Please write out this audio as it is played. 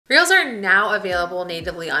Reels are now available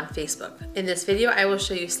natively on Facebook. In this video, I will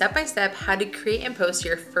show you step-by-step how to create and post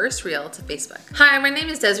your first reel to Facebook. Hi, my name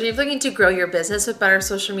is Desiree. If you're looking to grow your business with better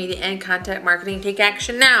social media and content marketing, take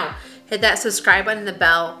action now. Hit that subscribe button and the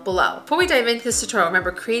bell below. Before we dive into this tutorial,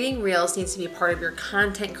 remember creating reels needs to be a part of your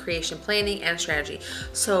content creation planning and strategy.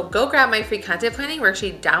 So go grab my free content planning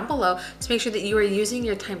worksheet down below to make sure that you are using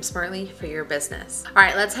your time smartly for your business. All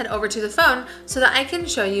right, let's head over to the phone so that I can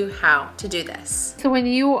show you how to do this. So when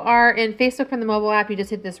you are in Facebook from the mobile app, you just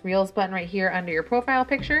hit this Reels button right here under your profile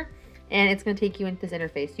picture, and it's going to take you into this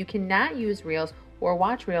interface. You cannot use Reels or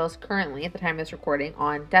watch Reels currently at the time of this recording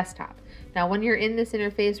on desktop. Now, when you're in this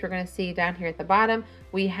interface, we're going to see down here at the bottom,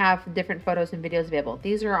 we have different photos and videos available.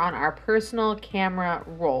 These are on our personal camera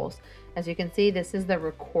rolls. As you can see, this is the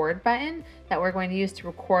record button that we're going to use to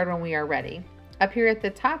record when we are ready. Up here at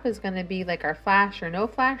the top is going to be like our flash or no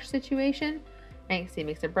flash situation. Right, see, it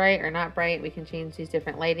makes it bright or not bright. We can change these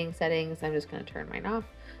different lighting settings. I'm just going to turn mine off.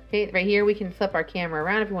 Okay, right here we can flip our camera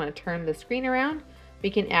around if we want to turn the screen around. We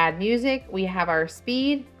can add music. We have our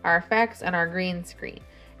speed, our effects, and our green screen.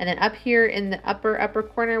 And then up here in the upper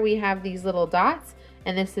corner, we have these little dots.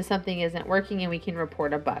 And this is something isn't working and we can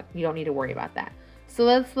report a bug. You don't need to worry about that. So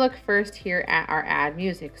let's look first here at our add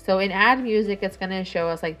music. So in add music, it's going to show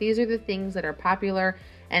us like these are the things that are popular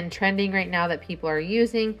and trending right now that people are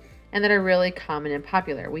using and that are really common and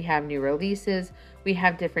popular. We have new releases. We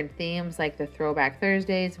have different themes like the Throwback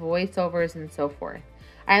Thursdays, voiceovers, and so forth.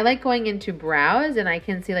 I like going into browse and I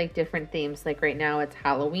can see like different themes. Like right now it's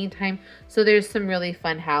Halloween time. So there's some really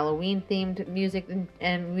fun Halloween themed music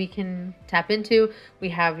and we can tap into. We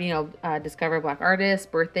have, discover Black artists,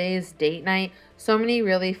 birthdays, date night. So many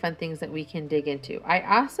really fun things that we can dig into. I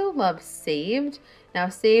also love saved. Now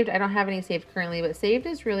saved, I don't have any saved currently, but saved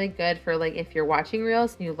is really good for like if you're watching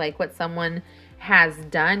reels and you like what someone has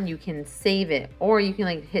done, you can save it, or you can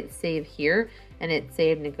like hit save here and it's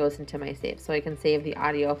saved and it goes into my save. So I can save the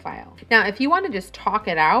audio file. Now, if you want to just talk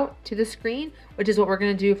it out to the screen, which is what we're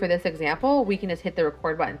going to do for this example, we can just hit the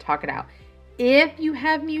record button, talk it out. If you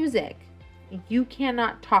have music, you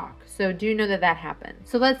cannot talk. So do know that that happens.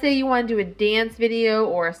 So let's say you want to do a dance video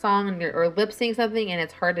or a song or lip sync something and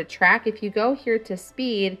it's hard to track. If you go here to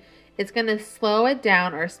speed, it's going to slow it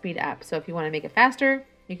down or speed up. So if you want to make it faster,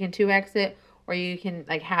 you can 2x it, or you can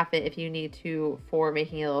like half it if you need to for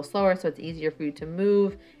making it a little slower so it's easier for you to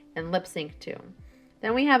move and lip sync to.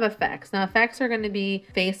 Then we have effects. Now effects are going to be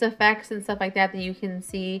face effects and stuff like that you can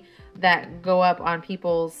see that go up on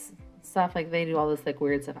people's stuff. Like they do all this like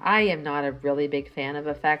weird stuff. I am not a really big fan of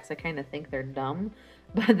effects. I kind of think they're dumb,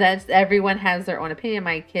 but that's everyone has their own opinion.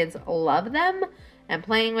 My kids love them and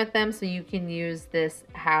playing with them, so you can use this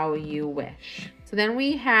how you wish. So then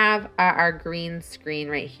we have our green screen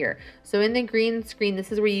right here. So in the green screen, this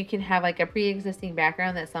is where you can have like a pre-existing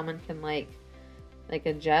background that someone can like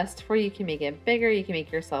adjust for. You can make it bigger. You can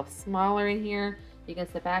make yourself smaller in here. You can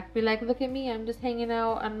sit back, be like, look at me, I'm just hanging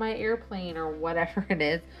out on my airplane or whatever it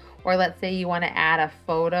is. Or let's say you want to add a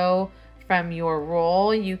photo from your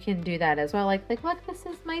roll, you can do that as well. Like look, this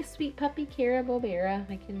is my sweet puppy Cara Bobera.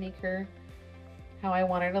 I can make her how I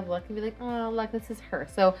want her to look and be like, oh, look, this is her.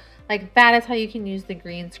 So like that is how you can use the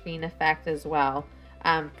green screen effect as well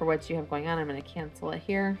for what you have going on. I'm going to cancel it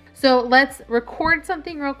here. So let's record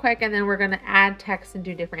something real quick and then we're going to add text and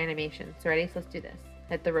do different animations. So ready? So let's do this.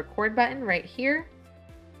 Hit the record button right here.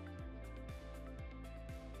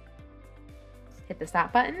 Hit the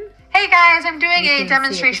stop button. Hey guys, I'm doing a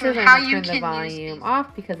demonstration of how you can turn the volume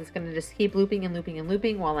off because it's going to just keep looping and looping and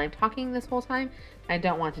looping while I'm talking this whole time. I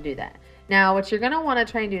don't want to do that. Now, what you're going to want to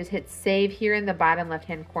try and do is hit save here in the bottom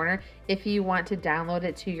left-hand corner. If you want to download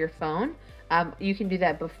it to your phone, you can do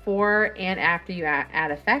that before and after you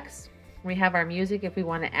add effects. We have our music if we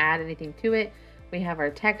want to add anything to it. We have our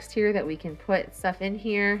text here that we can put stuff in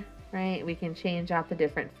here, right? We can change out the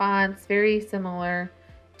different fonts, very similar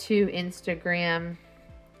to Instagram,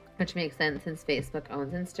 which makes sense since Facebook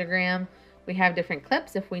owns Instagram. We have different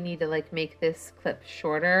clips if we need to like make this clip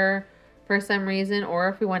shorter for some reason, or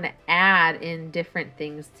if we want to add in different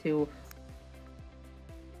things to.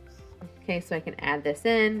 Okay, so I can add this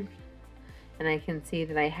in and I can see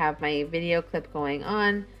that I have my video clip going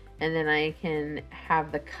on, and then I can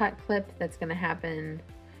have the cut clip that's going to happen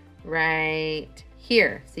right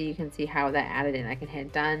here. So you can see how that added in. I can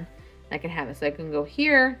hit done. I can have it. So I can go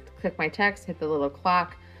here, click my text, hit the little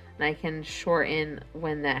clock, and I can shorten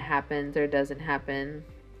when that happens or doesn't happen.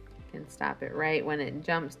 I can stop it right when it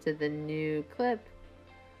jumps to the new clip.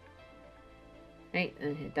 Right,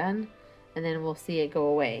 and hit done. And then we'll see it go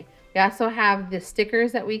away. We also have the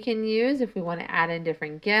stickers that we can use if we want to add in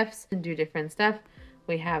different GIFs and do different stuff.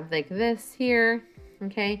 We have like this here.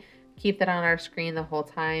 okay? Keep that on our screen the whole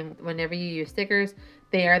time. Whenever you use stickers,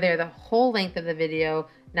 they are there the whole length of the video,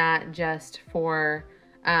 not just for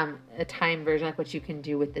a time version like what you can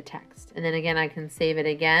do with the text. And then again, I can save it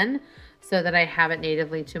again so that I have it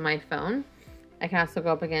natively to my phone. I can also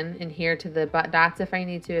go up again in here to the dots if I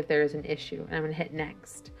need to, if there is an issue. And I'm going to hit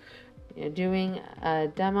next. Doing a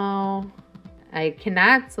demo. I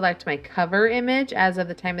cannot select my cover image as of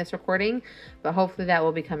the time of this recording, but hopefully that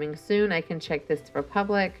will be coming soon. I can check this for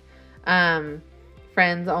public,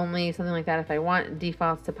 friends only, something like that if I want.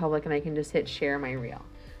 Defaults to public, and I can just hit share my reel.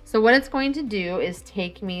 So what it's going to do is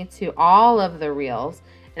take me to all of the reels,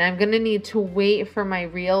 and I'm going to need to wait for my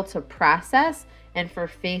reel to process and for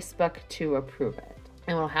Facebook to approve it.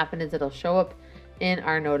 And what will happen is it'll show up in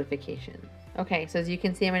our notification. Okay, so as you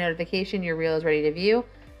can see in my notification, your reel is ready to view.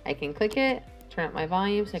 I can click it, turn up my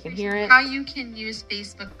volume so I can hear it. How you can use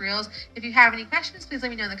Facebook Reels. If you have any questions, please let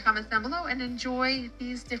me know in the comments down below, and enjoy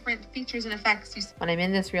these different features and effects. When I'm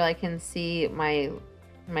in this reel, I can see my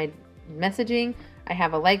messaging. I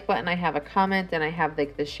have a like button, I have a comment, and I have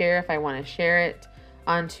like the share if I want to share it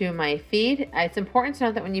onto my feed. It's important to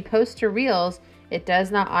note that when you post your reels, it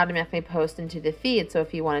does not automatically post into the feed. So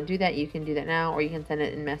if you want to do that, you can do that now, or you can send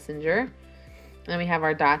it in Messenger. And we have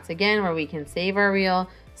our dots again where we can save our reel,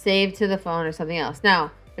 save to the phone or something else.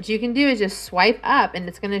 Now, what you can do is just swipe up and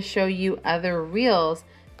it's going to show you other reels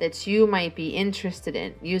that you might be interested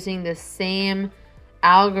in using the same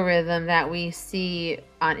algorithm that we see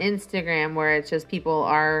on Instagram, where it's just people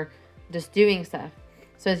are just doing stuff.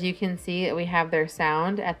 So as you can see, we have their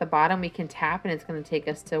sound at the bottom. We can tap and it's going to take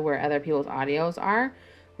us to where other people's audios are.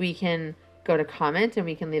 We can go to comment and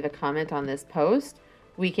we can leave a comment on this post.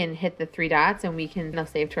 We can hit the three dots and we can now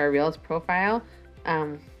save to our Reels profile.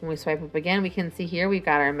 When we swipe up again, we can see here we've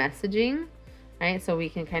got our messaging, right? So we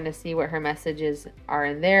can kind of see what her messages are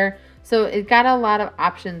in there. So it got a lot of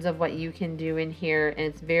options of what you can do in here, and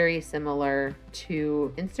it's very similar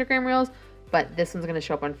to Instagram Reels, but this one's going to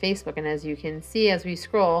show up on Facebook. And as you can see, as we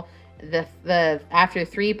scroll, the after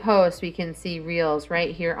 3 posts, we can see Reels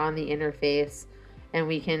right here on the interface, and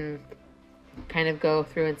we can kind of go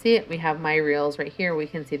through and see it. We have my Reels right here. We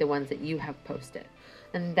can see the ones that you have posted.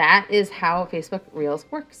 And that is how Facebook Reels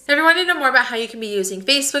works. If you want to know more about how you can be using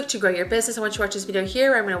Facebook to grow your business, I want you to watch this video here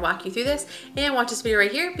where I'm going to walk you through this, and watch this video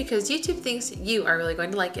right here because YouTube thinks you are really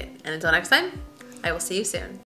going to like it. And until next time, I will see you soon.